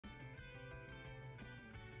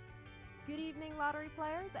Good evening, lottery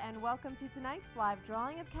players, and welcome to tonight's live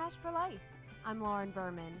drawing of Cash for Life. I'm Lauren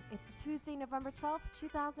Berman. It's Tuesday, November 12th,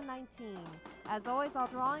 2019. As always, all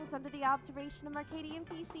drawings are under the observation of Mercadian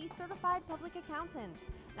PC certified public accountants.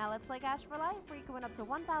 Now let's play Cash for Life, where you can win up to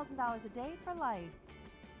 $1,000 a day for life.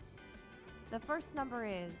 The first number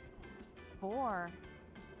is 4.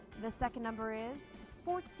 The second number is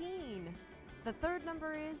 14. The third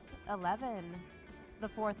number is 11. The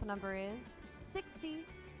fourth number is 60.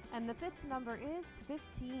 And the fifth number is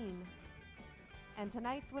 15. And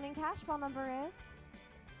tonight's winning cash ball number is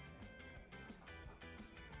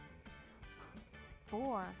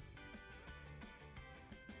 4.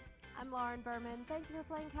 I'm Lauren Berman. Thank you for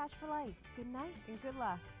playing Cash for Life. Good night and good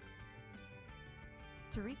luck.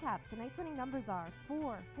 To recap, tonight's winning numbers are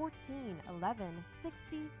 4, 14, 11,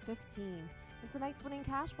 60, 15. And tonight's winning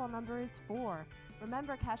cash ball number is 4.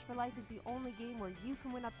 Remember, Cash for Life is the only game where you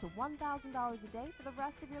can win up to $1,000 a day for the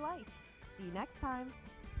rest of your life. See you next time.